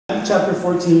Chapter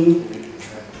 14,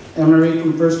 and I'm going to read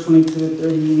from verse 22 to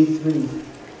 33.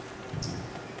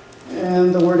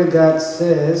 And the Word of God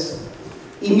says,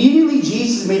 "Immediately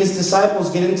Jesus made his disciples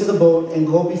get into the boat and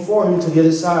go before him to the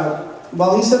other side,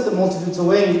 while he sent the multitudes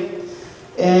away.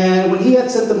 And when he had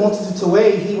sent the multitudes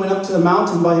away, he went up to the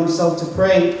mountain by himself to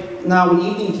pray. Now when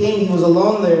evening came, he was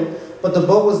alone there, but the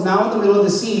boat was now in the middle of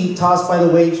the sea, tossed by the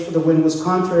waves, for the wind was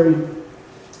contrary.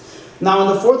 Now in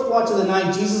the fourth watch of the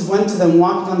night, Jesus went to them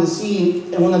walking on the sea,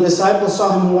 and when the disciples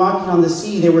saw him walking on the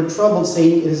sea, they were troubled,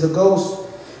 saying, 'It is a ghost.'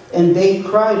 And they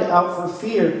cried out for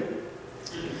fear.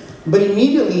 But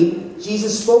immediately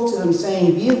Jesus spoke to them,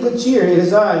 saying, 'Be of good cheer, it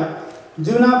is I.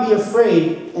 Do not be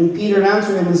afraid.' And Peter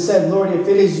answered him and said, 'Lord, if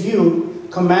it is you,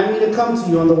 command me to come to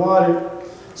you on the water.'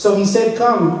 So he said,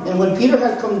 'Come.' And when Peter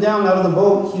had come down out of the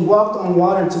boat, he walked on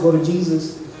water to go to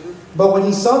Jesus. But when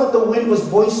he saw that the wind was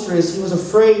boisterous, he was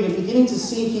afraid, and beginning to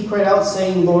sink, he cried out,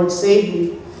 saying, 'Lord, save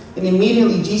me.' And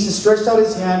immediately Jesus stretched out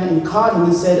his hand and caught him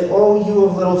and said, 'O you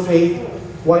of little faith,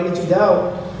 why did you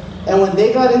doubt?' And when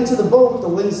they got into the boat, the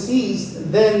wind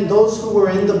ceased. Then those who were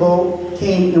in the boat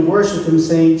came and worshipped him,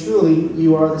 saying, 'Truly,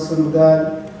 you are the Son of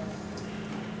God.'"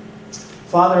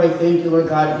 Father, I thank you, Lord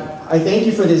God. I thank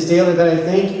you for this day, Lord God. I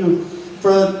thank you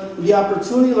for the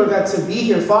opportunity, Lord God, to be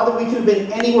here. Father, we could have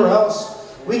been anywhere else.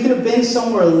 We could have been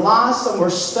somewhere lost,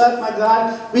 somewhere stuck, my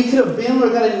God. We could have been,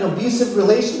 Lord God, in an abusive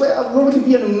relationship. Lord, we could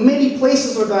be in many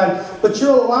places, Lord God. But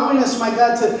you're allowing us, my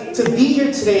God, to be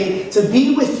here today, to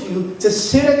be with you, to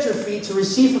sit at your feet, to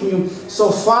receive from you.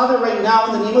 So, Father, right now,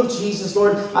 in the name of Jesus,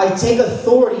 Lord, I take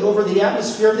authority over the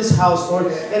atmosphere of this house, Lord.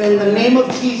 And in the name of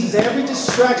Jesus, every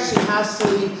distraction has to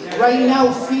leave. Right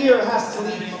now, fear has to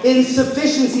leave.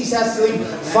 Insufficiencies has to leave.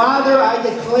 Father, I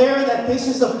declare that this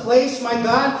is a place, my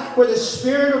God, where the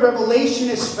spirit of revelation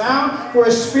is found, where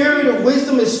a spirit of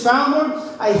wisdom is found, Lord.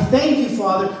 I thank you,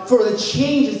 Father, for the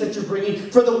changes that you're bringing,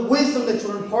 for the wisdom that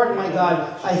you're imparting, my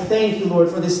God. I thank you, Lord,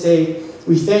 for this day.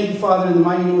 We thank you, Father, in the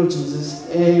mighty name of Jesus.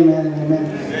 Amen and amen.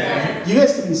 Amen. You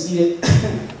guys can be seated.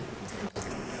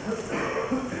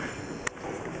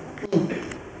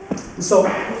 So,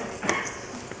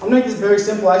 I'm going to make this very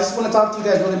simple. I just want to talk to you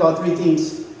guys really about three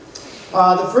things.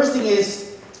 The first thing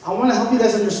is, I want to help you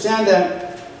guys understand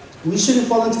that we shouldn't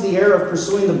fall into the error of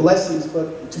pursuing the blessings,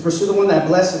 but to pursue the one that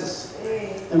blesses.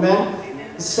 Amen?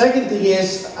 The second thing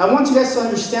is, I want you guys to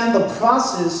understand the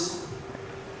process.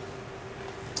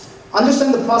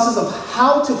 Understand the process of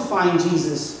how to find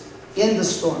Jesus in the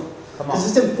storm.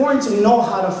 Because it's important to know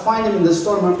how to find him in the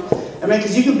storm. I mean,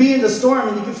 because you could be in the storm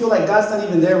and you could feel like God's not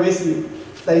even there with you,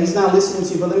 that he's not listening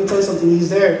to you. But let me tell you something, he's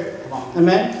there.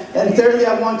 Amen. And thirdly,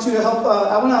 I want to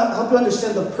help you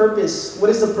understand the purpose. What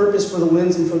is the purpose for the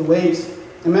winds and for the waves?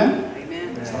 Amen.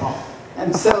 Amen.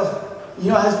 And so,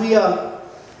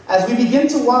 as we begin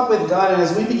to walk with God, and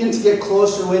as we begin to get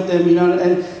closer with him,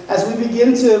 and as we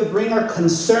begin to bring our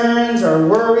concerns, our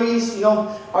worries,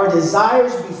 our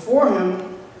desires before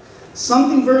him,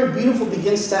 something very beautiful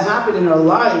begins to happen in our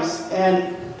lives,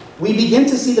 and we begin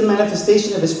to see the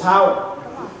manifestation of his power.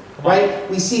 Right?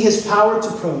 We see his power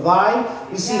to provide.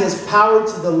 We see his power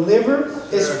to deliver,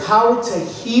 his power to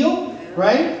heal,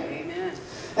 right? Amen.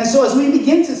 And so as we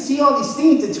begin to see all these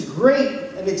things, it's great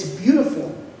and it's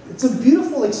beautiful. It's a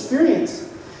beautiful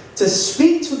experience to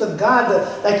speak to the God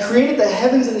that created the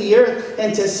heavens and the earth,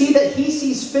 and to see that he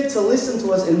sees fit to listen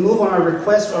to us and move on our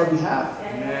requests on our behalf.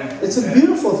 Amen. It's a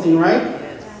beautiful thing, right?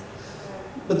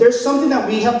 But there's something that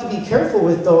we have to be careful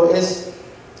with, though, is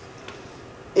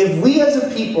if we as a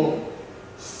people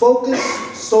focus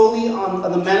solely on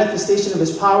the manifestation of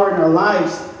his power in our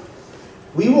lives,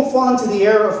 we will fall into the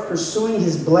error of pursuing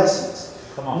his blessings.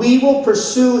 We will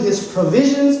pursue his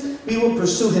provisions, we will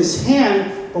pursue his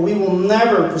hand, but we will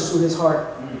never pursue his heart.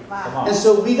 And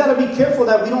so we got to be careful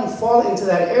that we don't fall into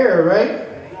that error, right?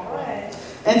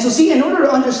 And so see, in order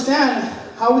to understand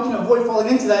how we can avoid falling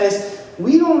into that is,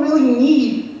 we don't really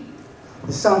need,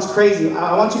 this sounds crazy,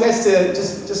 I want you guys to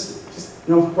just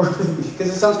work with me, because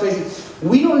it sounds crazy.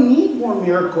 We don't need more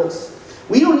miracles.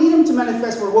 We don't need him to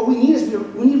manifest more. What we need is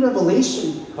we need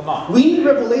revelation. We need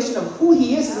revelation of who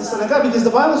he is as the Son of God, because the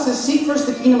Bible says, "Seek first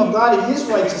the kingdom of God and his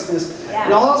righteousness,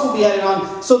 and all else will be added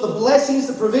on." So the blessings,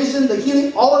 the provision, the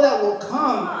healing, all of that will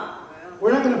come.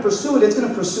 We're not going to pursue it. It's going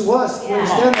to pursue us. You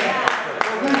understand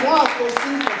that? When we walk, those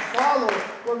things will follow.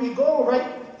 Where we go, right?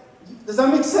 Does that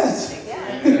make sense?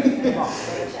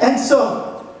 And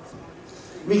so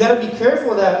we got to be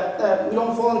careful that we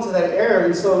don't fall into that error.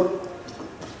 And so,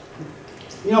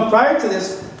 prior to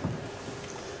this,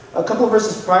 a couple of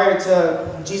verses prior to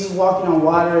Jesus walking on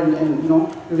water and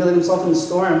revealing himself in the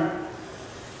storm,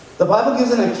 the Bible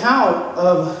gives an account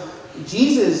of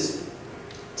Jesus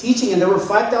teaching, and there were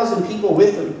 5,000 people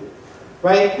with him,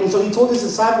 right? And so he told his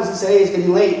disciples, he said, hey, it's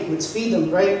getting late, let's feed them,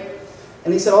 right?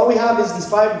 And he said, all we have is these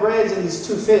 5 breads and these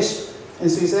 2 fish. And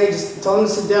so he said, hey, just tell them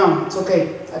to sit down. It's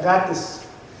okay, I got this.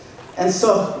 And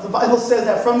so the Bible says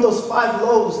that from those 5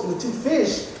 loaves and the 2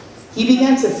 fish, he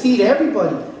began to feed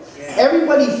everybody. Yeah.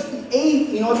 Everybody ate,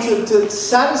 to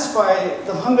satisfy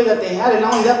the hunger that they had. And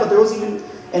not only that, but there was even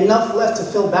enough left to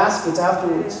fill baskets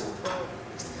afterwards.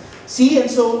 See, and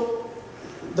so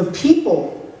the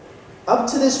people, up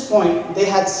to this point, they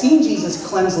had seen Jesus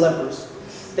cleanse lepers.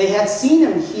 They had seen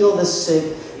him heal the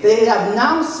sick. They have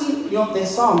now seen, they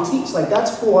saw him teach. Like,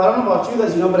 that's cool. I don't know about you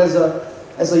guys, but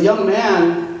as a young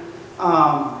man,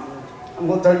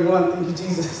 I'm 31, thank you,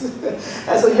 Jesus.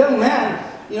 As a young man,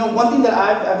 one thing that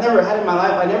I've never had in my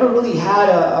life, I never really had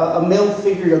a male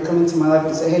figure to come into my life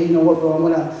and say, hey, you know what, bro,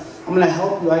 I'm gonna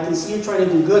help you. I can see you're trying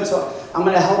to do good, so I'm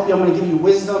gonna help you. I'm gonna give you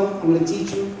wisdom. I'm gonna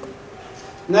teach you.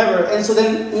 Never. And so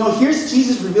then, here's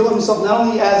Jesus revealing himself not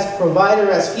only as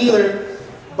provider, as healer,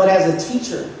 but as a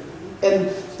teacher. And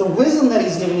the wisdom that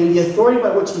he's giving and the authority by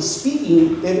which he's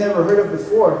speaking, they've never heard of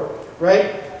before,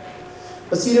 right?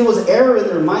 But see, there was error in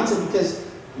their mindset because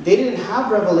they didn't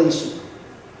have revelation.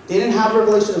 They didn't have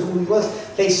revelation of who he was.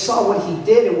 They saw what he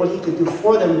did and what he could do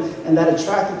for them, and that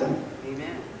attracted them.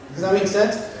 Amen. Does that make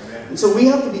sense? Amen. And so we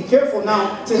have to be careful.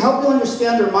 Now, to help you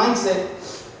understand their mindset,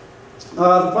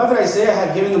 the prophet Isaiah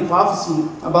had given them prophecy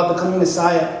about the coming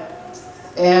Messiah.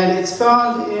 And it's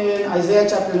found in Isaiah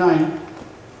chapter 9,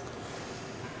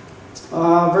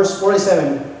 verse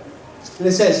 47. And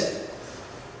it says,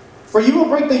 for you will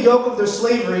break the yoke of their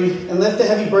slavery and lift the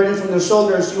heavy burden from their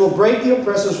shoulders. You will break the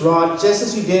oppressor's rod, just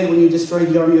as you did when you destroyed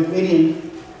the army of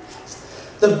Midian.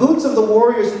 The boots of the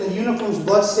warriors and the uniforms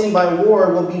bloodstained by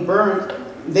war will be burned.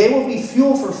 They will be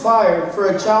fuel for fire, for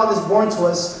a child is born to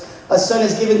us, a son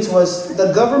is given to us.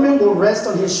 The government will rest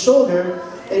on his shoulder,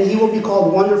 and he will be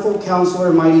called Wonderful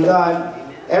Counselor, Mighty God,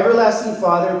 Everlasting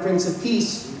Father, Prince of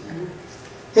Peace.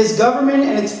 His government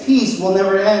and its peace will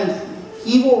never end.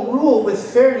 He will rule with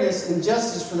fairness and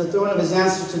justice for the throne of his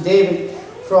ancestor David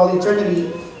for all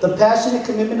eternity. The passionate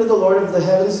commitment of the Lord of the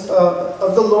heavens,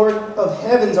 Lord of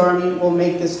Heaven's army will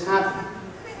make this happen.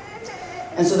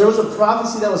 And so there was a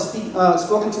prophecy that was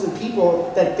spoken to the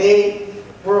people that they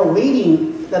were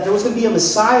awaiting, that there was going to be a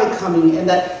Messiah coming, and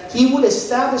that he would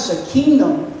establish a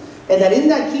kingdom, and that in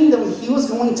that kingdom he was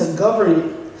going to govern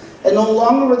it. And no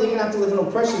longer were they going to have to live in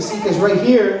oppression. See, because right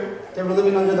here, they were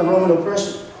living under the Roman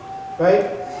oppression. Right?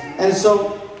 And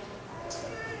so,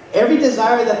 every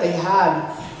desire that they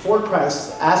had for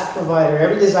Christ as provider,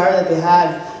 every desire that they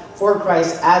had for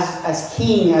Christ as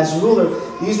king, as ruler,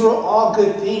 these were all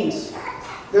good things.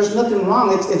 There's nothing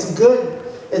wrong. It's good.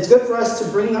 It's good for us to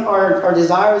bring our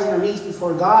desires and our needs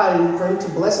before God and for him to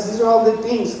bless us. These are all good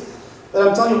things. But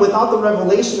I'm telling you, without the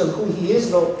revelation of who he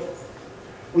is, though,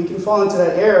 we can fall into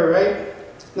that error, right?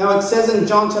 Now, it says in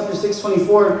John chapter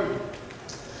 6:24,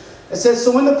 it says,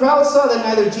 so when the crowd saw that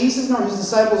neither Jesus nor his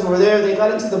disciples were there, they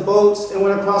got into the boats and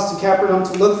went across to Capernaum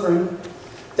to look for him.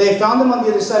 They found him on the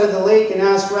other side of the lake and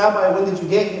asked, Rabbi, when did you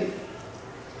get here?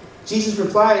 Jesus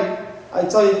replied, I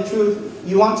tell you the truth,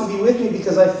 you want to be with me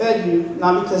because I fed you,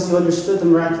 not because you understood the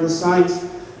miraculous signs.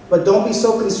 But don't be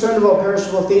so concerned about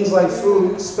perishable things like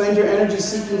food. Spend your energy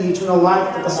seeking the eternal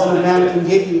life that the Son of Man can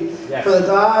give you. Yes.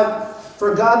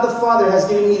 For God the Father has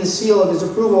given me the seal of his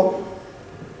approval.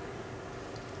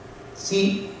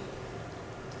 See,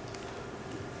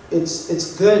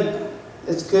 it's good.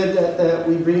 It's good that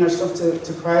we bring ourselves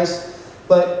to Christ,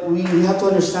 but we have to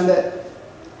understand that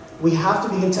we have to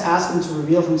begin to ask him to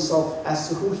reveal himself as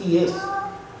to who he is,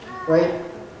 right?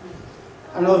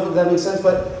 I don't know if that makes sense,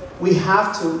 but we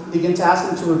have to begin to ask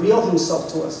him to reveal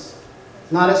himself to us,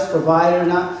 not as provider,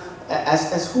 not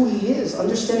as who he is.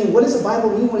 Understanding, what does the Bible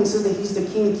mean when he says that he's the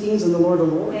King of Kings and the Lord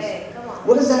of Lords? Hey, come on.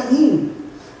 What does that mean?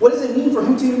 What does it mean for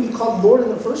him to even be called Lord in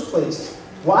the first place?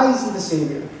 Why is he the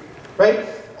Savior? Right?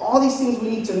 All these things we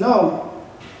need to know.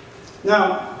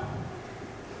 Now,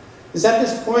 it's at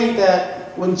this point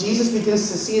that when Jesus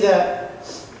begins to see that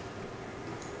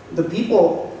the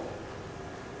people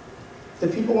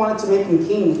wanted to make him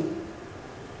king.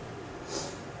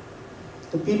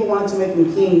 The people wanted to make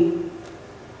him king.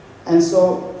 And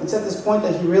so it's at this point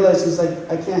that he realized, he's like,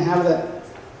 I can't have that.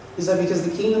 He said, because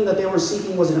the kingdom that they were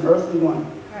seeking was an earthly one.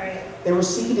 Right. They were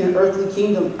seeking an earthly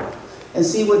kingdom. And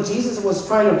see, what Jesus was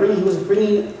trying to bring, he was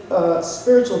bringing a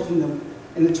spiritual kingdom,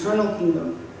 an eternal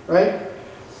kingdom, right?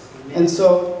 Amen. And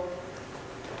so,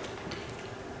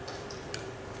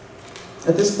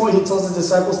 at this point, he tells his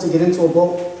disciples to get into a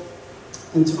boat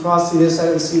and to cross to the other side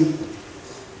of the sea.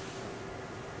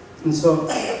 And so,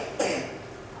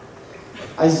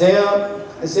 Isaiah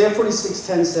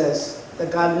 46:10 says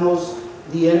that God knows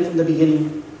the end from the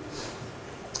beginning.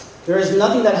 There is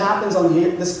nothing that happens on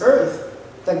this earth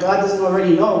that God doesn't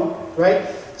already know, right?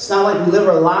 It's not like we live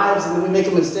our lives and then we make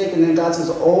a mistake and then God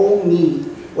says, oh me,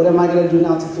 what am I going to do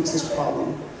now to fix this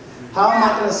problem? How am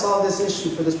I going to solve this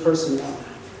issue for this person now?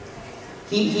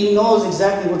 He knows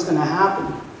exactly what's going to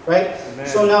happen, right? Amen.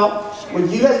 So now, what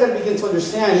you guys got to begin to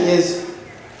understand is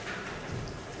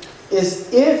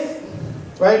if,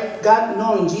 right, God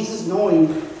knowing, Jesus knowing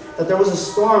that there was a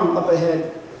storm up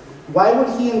ahead, why would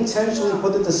he intentionally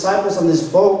put the disciples on this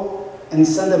boat and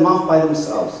send them off by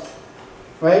themselves,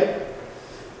 right?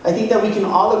 I think that we can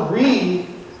all agree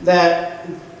that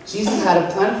Jesus had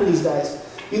a plan for these guys.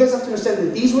 You guys have to understand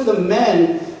that these were the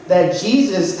men that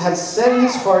Jesus had set in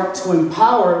his heart to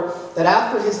empower, that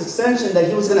after his ascension, that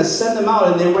he was going to send them out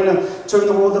and they were going to turn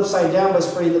the world upside down by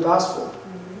spreading the gospel.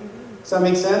 Does that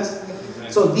make sense?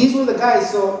 So these were the guys.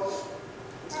 So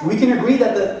we can agree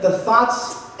that the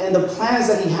thoughts and the plans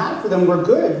that he had for them were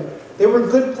good. They were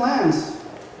good plans.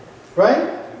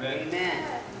 Right? Amen.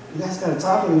 You guys got to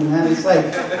talk to me, man. It's like,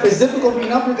 it's difficult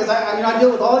being up here because I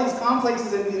deal with all these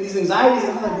complexes and these anxieties,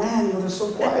 and I'm like, man, they're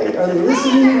so quiet. Are they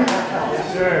listening?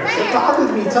 Yes, sir. So talk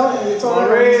with me. Tell me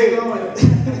where he's going.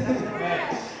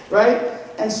 Right?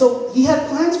 And so he had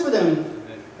plans for them.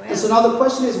 And so now the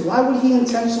question is, why would he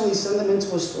intentionally send them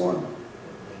into a storm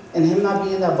and him not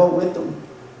be in that boat with them?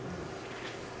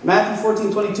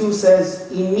 Matthew 14:22 says,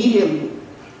 immediately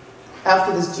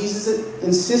after this, Jesus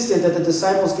insisted that the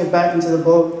disciples get back into the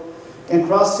boat and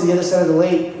cross to the other side of the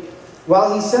lake.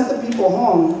 While he sent the people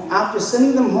home, after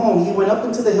sending them home, he went up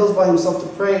into the hills by himself to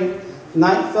pray.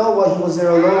 Night fell while he was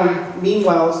there alone.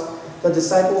 Meanwhile, the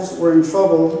disciples were in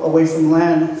trouble away from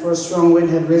land, for a strong wind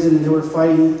had risen and they were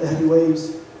fighting the heavy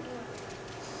waves.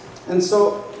 And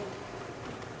so,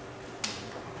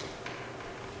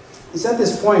 it's at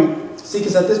this point,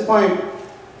 because at this point,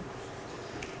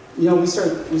 you know,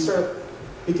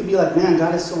 we could be like, man,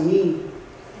 God is so mean,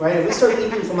 right? If we start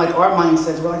thinking from like our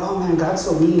mindsets, we're like, oh man, God's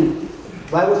so mean.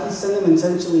 Why would he send them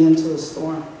intentionally into a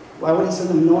storm? Why would he send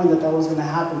them knowing that was going to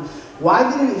happen? Why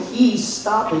didn't he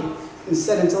stop it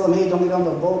instead and tell them, hey, don't get on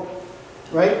the boat,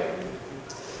 right?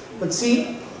 But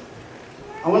see,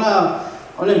 I want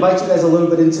to invite you guys a little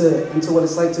bit into what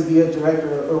it's like to be a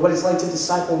director, or what it's like to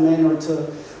disciple men, or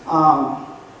to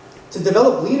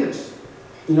develop leaders.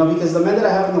 You know, because the men that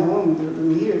I have in the home, they're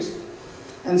leaders.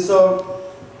 And so,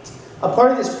 a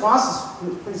part of this process,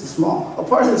 this is small, a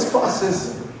part of this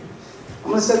process, I'm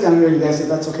going to sit down here, you guys, if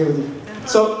that's okay with you.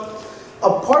 So,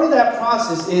 a part of that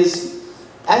process is,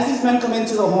 as these men come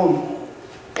into the home,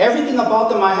 everything about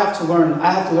them I have to learn.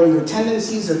 I have to learn their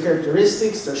tendencies, their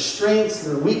characteristics, their strengths,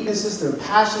 their weaknesses, their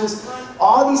passions.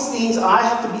 All these things I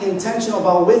have to be intentional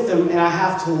about with them, and I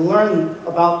have to learn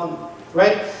about them,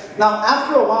 right? Now,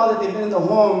 after a while that they've been in the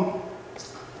home,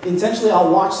 intentionally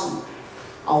I'll watch them.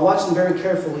 I'll watch them very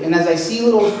carefully. And as I see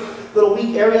little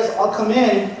weak areas, I'll come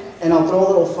in and I'll throw a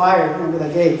little fire. I'll be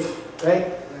like, hey,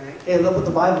 right? Hey, look what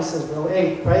the Bible says, bro.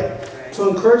 Hey, right? To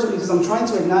encourage them, because I'm trying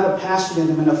to ignite a passion in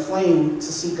them and a flame to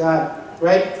see God,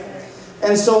 right?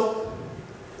 And so,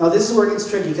 now this is where it gets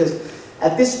tricky, because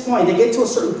at this point, they get to a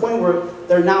certain point where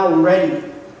they're now ready.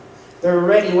 They're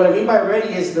ready. What I mean by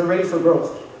ready is they're ready for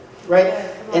growth, right?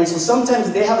 And so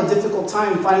sometimes they have a difficult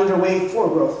time finding their way for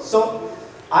growth. So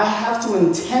I have to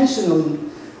intentionally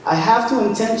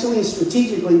and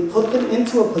strategically put them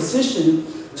into a position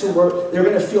to where they're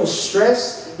going to feel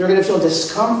stress, they're going to feel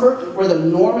discomfort, where the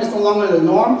norm is no longer the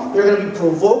norm. They're going to be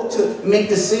provoked to make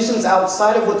decisions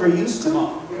outside of what they're used to,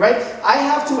 right? I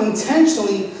have to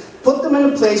intentionally put them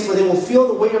in a place where they will feel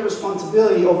the weight of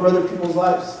responsibility over other people's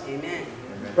lives. Amen.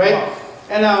 Right?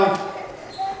 And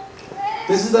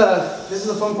this is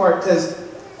the fun part, because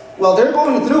while they're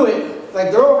going through it,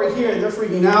 like they're over here and they're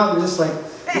freaking out, they're just like,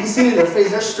 you can see in their face,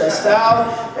 they're stressed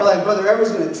out. They're like, Brother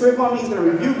Everett's going to trip on me, he's going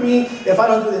to rebuke me. If I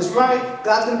don't do this right,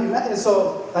 God's going to be mad. And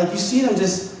so, like, you see them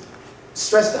just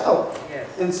stressed out. Yes.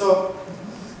 And so,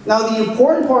 now the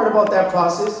important part about that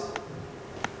process,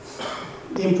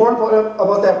 and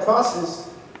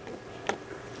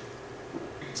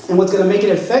what's going to make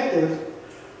it effective,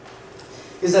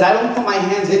 is that I don't put my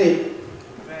hands in it.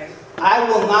 I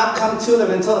will not come to them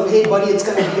and tell them, hey, buddy, it's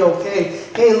going to be okay.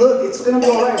 Hey, look, it's going to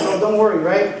be all right, bro. Don't worry,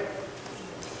 right?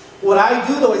 What I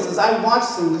do, though, is I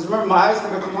watch them. Because remember, my eyes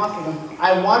never come off of them.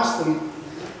 I watch them,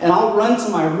 and I'll run to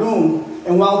my room.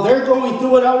 And while they're going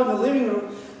through it out in the living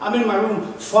room, I'm in my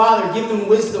room. Father, give them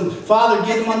wisdom. Father,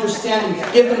 give them understanding.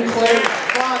 Give them clarity.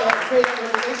 Father, I pray that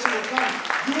revelation will come.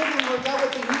 Give them, Lord God,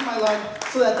 what they need in my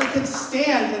life, so that they can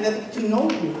stand and that they can know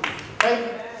you,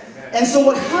 right? And so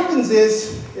what happens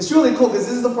is, it's really cool because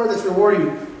this is the part that's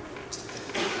rewarding.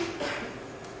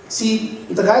 See,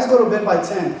 the guys go to bed by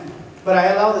 10, but I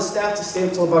allow the staff to stay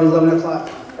until about 11 o'clock,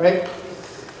 right?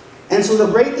 And so the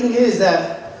great thing is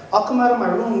that I'll come out of my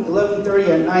room 11:30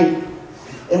 at night,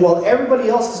 and while everybody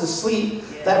else is asleep,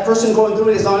 that person going through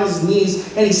it is on his knees,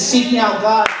 and he's seeking out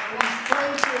God, and he's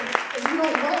praying to him. And you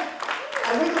know what?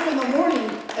 I wake up in the morning,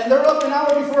 and they're up an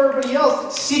hour before everybody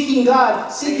else, seeking God,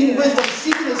 seeking wisdom,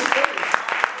 seeking His face.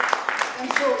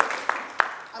 And so,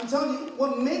 I'm telling you,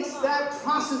 what makes that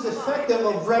process effective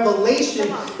of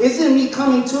revelation isn't me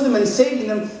coming to them and saving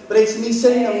them, but it's me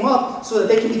setting them up so that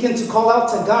they can begin to call out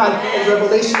to God and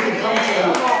revelation can come to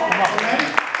them.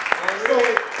 Amen?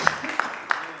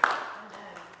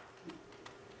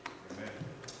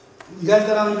 You guys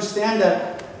got to understand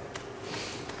that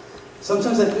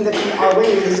sometimes the thing that comes our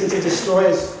way isn't to destroy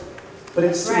us, but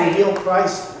it's to reveal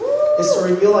Christ. It's to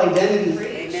reveal identity.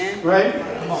 Amen. Right?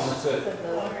 Come on, that's it.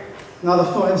 Now the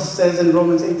Bible says in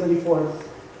Romans 8:34,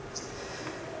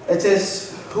 it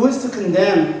says, "Who is to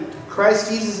condemn?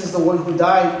 Christ Jesus is the one who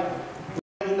died,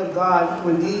 the Son of God, who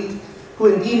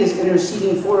indeed is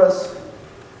interceding for us."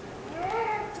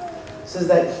 It says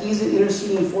that He's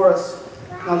interceding for us.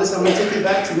 Now listen, I'm going to take you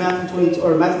back to Matthew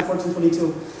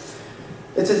 14:22.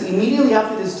 It says, "Immediately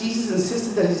after this, Jesus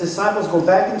insisted that His disciples go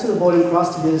back into the boat and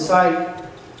cross to the other side."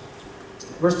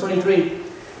 Verse 23.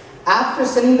 After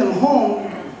sending them home,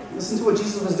 listen to what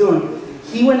Jesus was doing.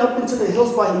 He went up into the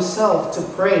hills by Himself to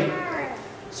pray.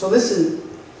 So listen,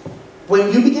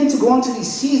 when you begin to go into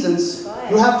these seasons,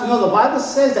 you have to know the Bible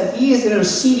says that He is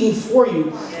interceding for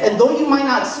you. And though you might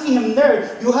not see Him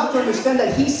there, you have to understand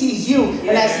that He sees you.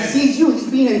 And as He sees you, He's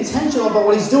being intentional about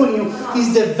what He's doing you.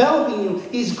 He's developing you.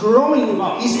 He's growing you.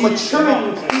 He's maturing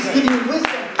you. He's giving you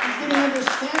wisdom. He's giving you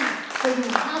understanding. So you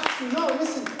have to know,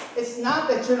 listen, it's not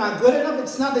that you're not good enough.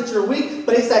 It's not that you're weak.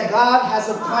 But it's that God has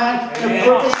a plan and a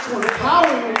purpose to empower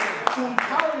you. To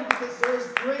empower you because there's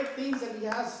great things that He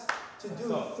has to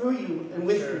do through you and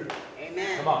with you.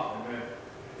 Amen. Come on. Amen.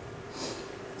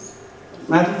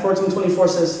 Matthew 14:24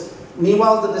 says,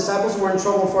 "Meanwhile the disciples were in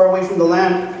trouble far away from the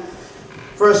land,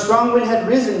 for a strong wind had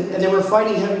risen, and they were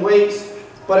fighting heavy waves.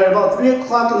 But at about 3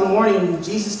 o'clock in the morning,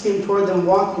 Jesus came toward them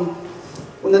walking.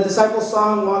 When the disciples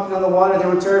saw Him walking on the water, they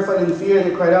were terrified and in fear.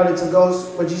 They cried out, 'It's a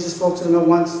ghost.' But Jesus spoke to them at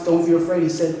once. 'Don't be afraid,' He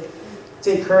said.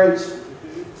 'Take courage,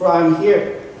 for I am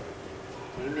here.'"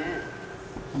 Amen.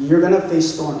 You're going to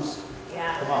face storms.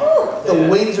 Yeah. The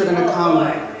winds are going to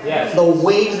come. Yes. The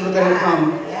waves are going to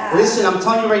come. Yeah. Listen, I'm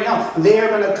telling you right now, they are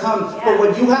going to come. Yeah. But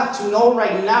what you have to know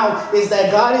right now is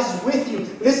that God is with you.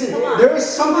 Listen, there is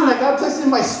something that God placed in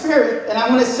my spirit, and I'm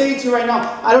going to say it to you right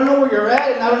now. I don't know where you're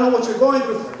at, and I don't know what you're going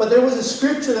through, but there was a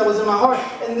scripture that was in my heart.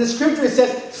 And in the scripture it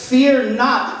says, "Fear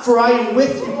not, for I am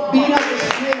with you. Be not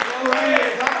dismayed, for I am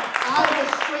your God. I will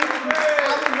strengthen you.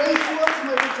 I will raise you up to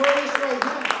my victorious right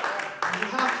hand." You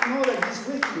have to know that He's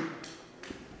with you.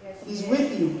 He's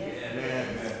with you.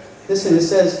 Listen, it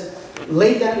says,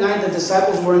 late that night, the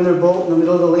disciples were in their boat in the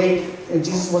middle of the lake, and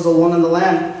Jesus was alone on the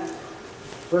land.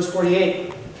 Verse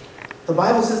 48. The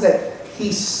Bible says that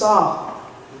He saw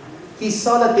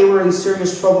that they were in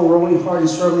serious trouble, rowing hard and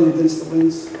struggling against the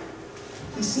winds.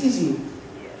 He sees you.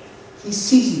 He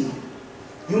sees you.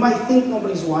 You might think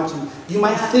nobody's watching. You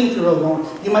might think you're alone.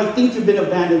 You might think you've been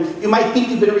abandoned. You might think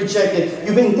you've been rejected.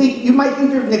 You might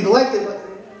think you're neglected. But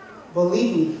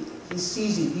believe me, He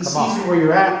sees you. He sees you where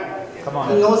you're at. Come on.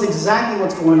 He knows exactly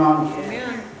what's going on.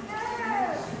 Amen.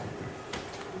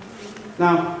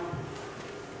 Now,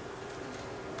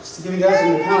 just to give you guys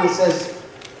an account, it says,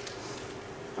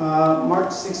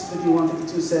 Mark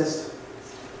 6:51-52 says,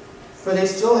 "For they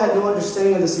still had no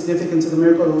understanding of the significance of the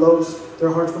miracle of the loaves. Their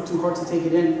hearts were too hard to take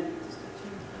it in."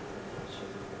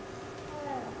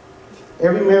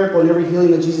 Every miracle and every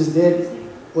healing that Jesus did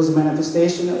was a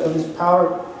manifestation of His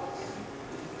power.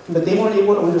 But they weren't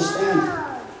able to understand.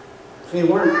 They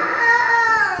weren't.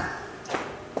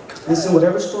 Listen,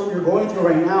 whatever storm you're going through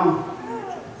right now,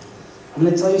 I'm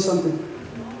going to tell you something.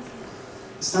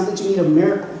 It's not that you need a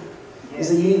miracle. It's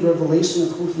that you need revelation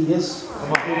of who He is.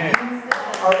 When you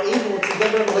are able to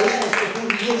get revelation of who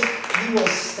He is, you will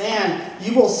stand.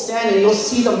 You will stand and you'll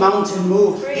see the mountain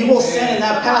move. You will stand and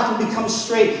that path will become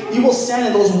straight. You will stand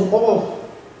and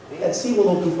that sea will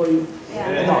open for you.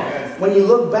 When you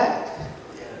look back,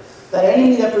 that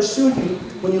enemy that pursued you,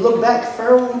 when you look back,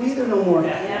 Pharaoh won't be there no more. You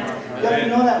have to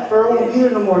know that Pharaoh won't be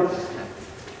there no more.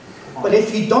 But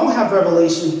if you don't have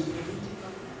revelation,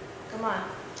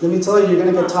 let me tell you, you're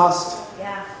going to get tossed.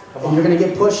 And you're going to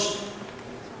get pushed.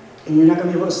 And you're not going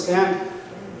to be able to stand.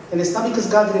 And it's not because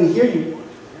God didn't hear you.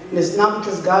 And it's not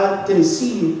because God didn't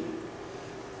see you.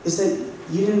 is that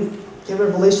you didn't get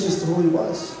revelation as to who he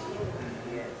was.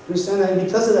 You understand that? And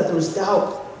because of that, there was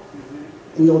doubt.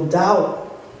 And you'll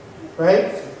doubt.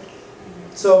 Right?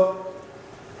 So,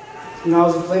 I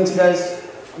was explaining to you guys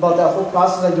about that whole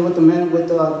process I do with the men with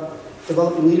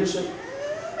developing leadership.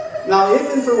 Now,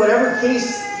 if and for whatever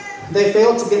case they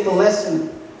fail to get the lesson,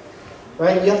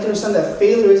 right? You have to understand that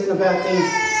failure isn't a bad thing,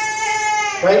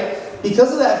 right?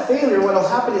 Because of that failure, what will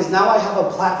happen is now I have a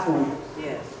platform.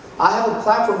 Yes. I have a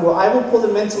platform where I will pull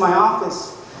them into my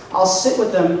office. I'll sit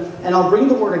with them and I'll bring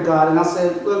the Word of God and I'll say,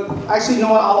 look, actually, you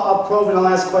know what? I'll probe and I'll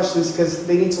ask questions because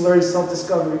they need to learn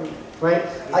self-discovery, right?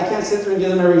 I can't sit there and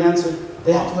give them every answer.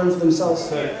 They have to learn for themselves.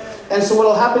 Okay. And so what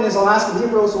will happen is I'll ask them, hey,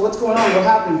 bro, so what's going on? What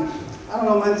happened? I don't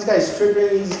know, man. This guy's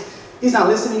tripping. He's not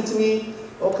listening to me.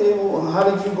 Okay, well, how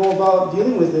did you go about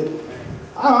dealing with it?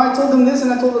 I don't know. I told them this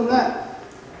and I told them that.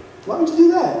 Why would you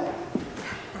do that?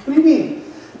 What do you mean?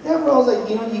 Yeah, bro. I was like,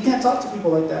 you can't talk to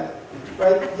people like that,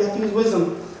 right? You have to use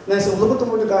wisdom. And I said, well, look what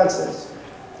the Word of God says,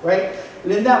 right?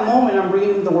 And in that moment, I'm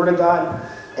bringing them the Word of God.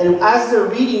 And as they're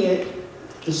reading it,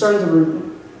 they're starting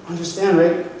to understand,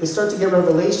 right? They start to get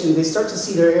revelation. They start to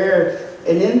see their error.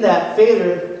 And in that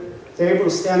failure, they're able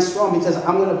to stand strong because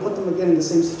I'm going to put them again in the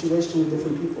same situation with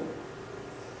different people.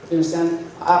 You understand?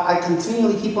 I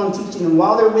continually keep on teaching them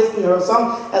while they're with me, or as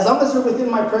long as they're within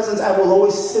my presence, I will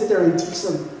always sit there and teach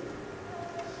them.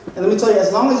 And let me tell you,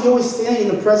 as long as you always stand in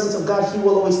the presence of God, He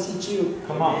will always teach you.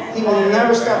 Come on. He will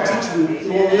never stop teaching you. He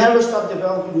will never stop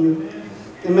developing you.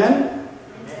 Amen?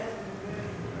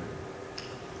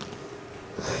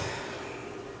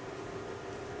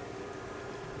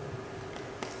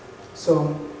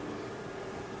 So,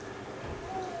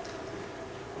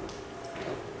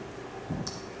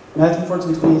 Matthew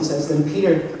 14:28 says, then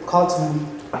Peter called to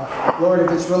him, Lord,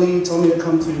 if it's really you, tell me to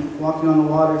come to you, walking on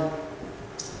the water.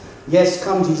 Yes,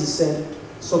 come, Jesus said.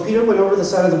 So Peter went over the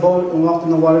side of the boat and walked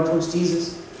in the water towards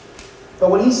Jesus.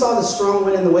 But when he saw the strong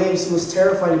wind and the waves, he was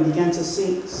terrified and began to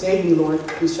sink. Save me, Lord,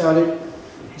 he shouted.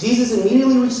 Jesus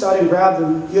immediately reached out and grabbed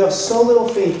him. You have so little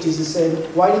faith, Jesus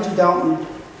said. Why did you doubt me?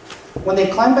 When they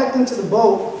climbed back into the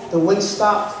boat, the wind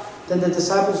stopped. Then the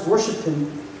disciples worshipped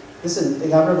him. Listen, they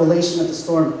got revelation at the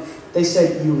storm. They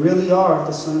said, you really are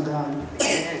the Son of God.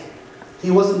 He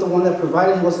wasn't the one that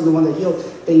provided. He wasn't the one that healed.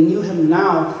 They knew him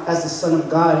now as the Son of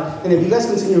God. And if you guys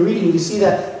continue reading, you see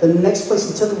that the next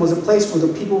place he took them was a place where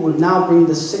the people would now bring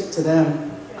the sick to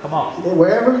them. Come on.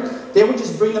 Wherever, they would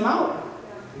just bring them out.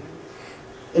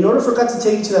 In order for God to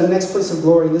take you to that next place of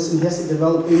glory, listen, He has to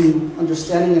develop in you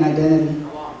understanding and identity.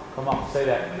 Come on, say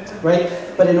that. Right?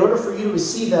 But in order for you to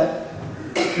receive that,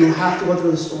 you have to go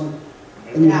through the storm.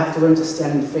 And you have to learn to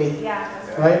stand in faith.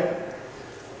 Right?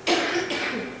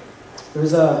 I'm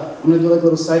going to do like a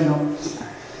little side note.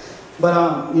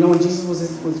 But, when Jesus was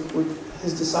with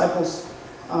his disciples,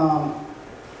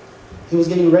 he was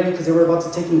getting ready because they were about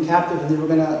to take him captive and they were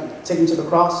going to take him to the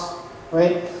cross.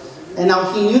 Right? And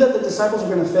now he knew that the disciples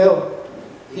were going to fail.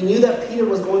 He knew that Peter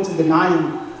was going to deny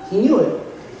him. He knew it.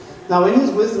 Now, in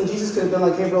his wisdom, Jesus could have been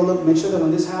like, hey, bro, look, make sure that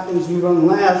when this happens, you run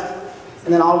left,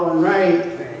 and then I'll run right,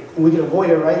 and we can avoid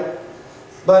it, right?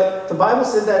 But the Bible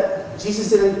says that Jesus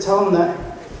didn't tell him that.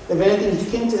 If anything, he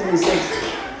came to him and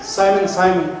said, Simon,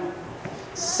 Simon,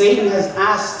 Satan has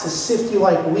asked to sift you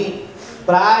like wheat,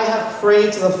 but I have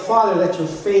prayed to the Father that your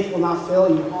faith will not fail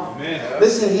you. Amen.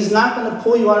 Listen, He's not going to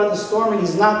pull you out of the storm, and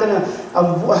He's not going to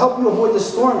help you avoid the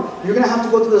storm. You're going to have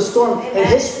to go through the storm. Amen. And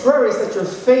His prayer is that your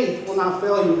faith will not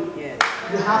fail you. Yes.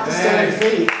 You have to stand in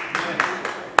faith.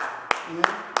 Amen.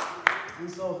 And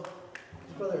so,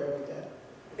 his brother right there.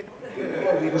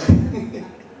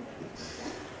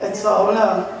 And so I want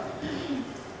to,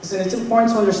 listen, it's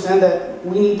important to understand that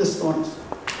we need the storms.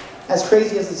 As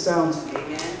crazy as it sounds.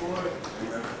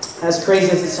 As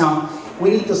crazy as it sounds.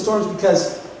 We need the storms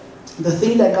because the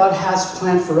thing that God has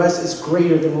planned for us is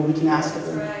greater than what we can ask of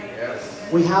Him. Yes.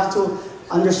 We have to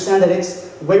understand that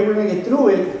the way we're going to get through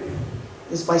it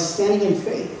is by standing in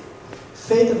faith.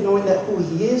 Faith of knowing that who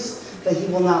He is, that He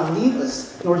will not leave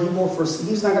us, nor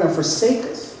He's not going to forsake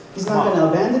us. He's not going to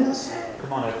abandon us.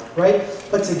 Come on. Right?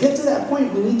 But to get to that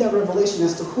point, we need that revelation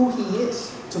as to who He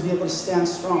is to be able to stand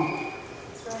strong.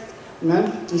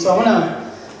 Amen? And so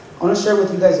I want to share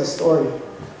with you guys a story.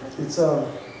 It's a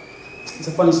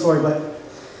funny story, but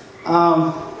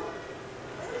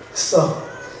so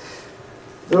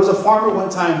there was a farmer one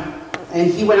time,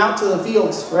 and he went out to the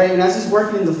fields, right? And as he's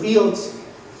working in the fields,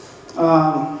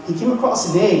 he came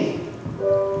across an egg.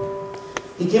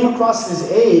 He came across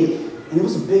this egg, and it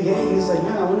was a big egg. He's like,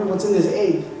 man, I wonder what's in this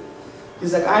egg.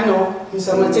 He's like, I know. He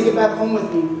said, I'm going to take it back home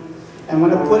with me. And I'm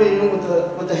going to put it in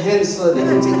with the hens so that they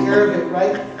can take care of it,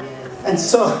 right? And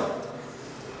so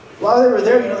while they were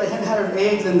there, the hen had her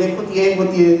eggs, and they put the egg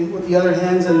with the other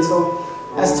hens. And so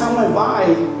as time went by,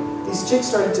 these chicks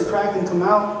started to crack and come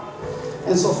out.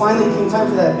 And so finally it came time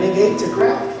for that big egg to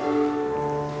crack.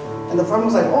 And the farmer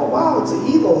was like, oh wow, it's an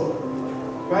eagle,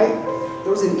 right?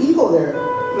 There was an eagle there.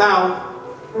 Now,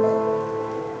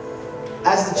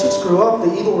 as the chicks grew up,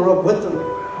 the eagle grew up with them.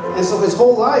 And so his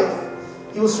whole life,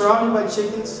 he was surrounded by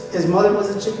chickens. His mother was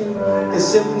a chicken. His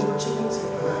siblings were chickens.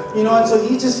 And so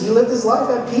he lived his life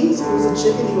at peace. He was a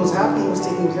chicken. He was happy. He was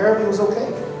taken care of. He was okay.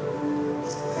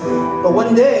 But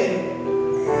one day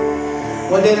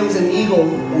there was an eagle,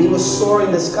 and he was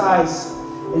soaring the skies,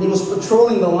 and he was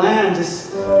patrolling the land,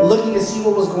 just looking to see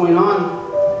what was going on.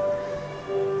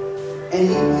 And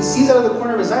he sees out of the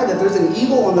corner of his eye that there's an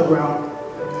eagle on the ground.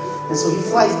 And so he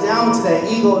flies down to that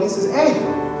eagle, and he says, hey.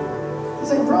 He's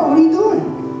like, bro, what are you doing?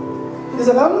 He's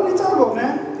like, I don't know what you're talking about,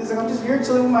 man. He's like, I'm just here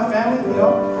chilling with my family,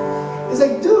 He's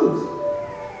like, dude.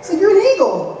 He's like, you're an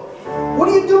eagle. What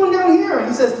are you doing down here? And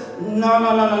he says, no,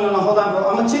 hold on, bro.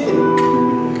 I'm a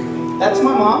chicken. That's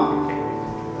my mom.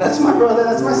 That's my brother.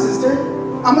 That's my sister.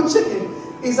 I'm a chicken.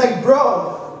 He's like,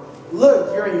 bro,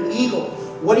 look, you're an eagle.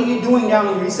 What are you doing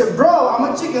down here? He said, bro,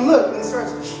 I'm a chicken. Look. And he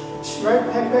starts, right,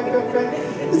 right.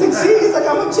 He's like, see? He's like,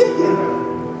 I'm a chicken.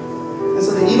 And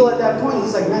so the eagle at that point,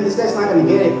 he's like, man, this guy's not going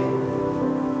to get it.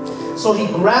 So he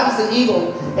grabs the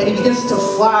eagle, and he begins to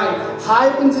fly high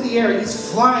up into the air.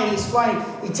 He's flying.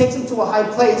 He takes him to a high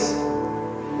place.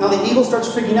 Now the eagle starts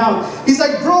freaking out. He's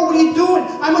like, bro, what are you doing?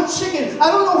 I'm a chicken. I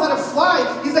don't know how to fly.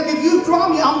 He's like, if you drop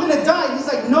me, I'm going to die. He's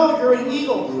like, no, you're an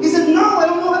eagle. He said, no, I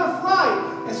don't know how to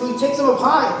fly. And so he takes him up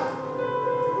high,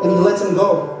 and he lets him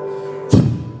go.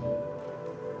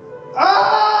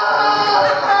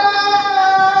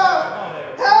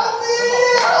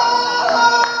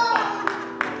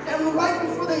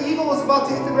 About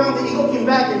to hit the ground, the eagle came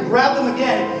back and grabbed him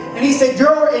again, and he said,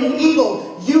 you're an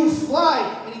eagle, you fly.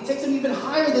 And he takes him even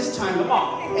higher this time,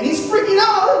 and he's freaking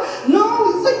out.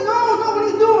 No, he's like, no, what are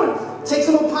you doing? Takes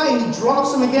him up high, and he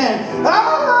drops him again.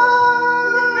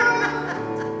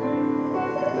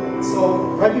 So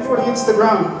right before he hits the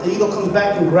ground, the eagle comes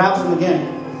back and grabs him again,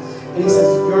 and he says,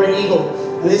 you're an eagle.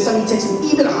 And this time he takes him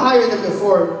even higher than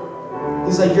before.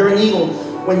 He's like, you're an eagle.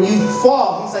 When you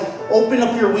fall, he's like, open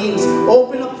up your wings,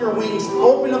 open up your wings,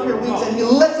 open up your wings. And he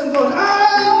lets them go.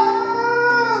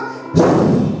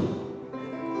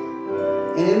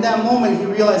 And in that moment, he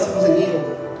realized he was an eagle.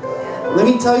 Let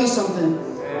me tell you something.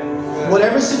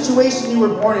 Whatever situation you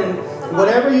were born in,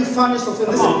 whatever you found yourself in,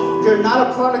 listen, you're not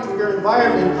a product of your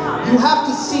environment. You have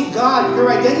to seek God.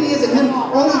 Your identity is in Him.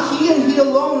 Only He and He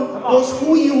alone knows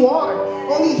who you are.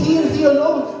 Only He and He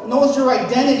alone knows your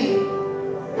identity.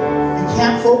 You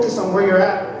can't focus on where you're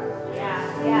at. Yeah.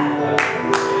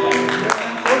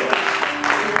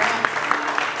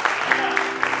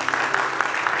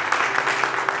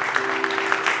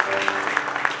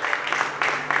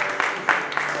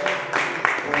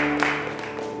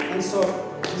 And so,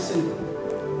 listen,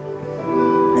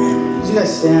 as you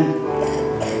guys stand.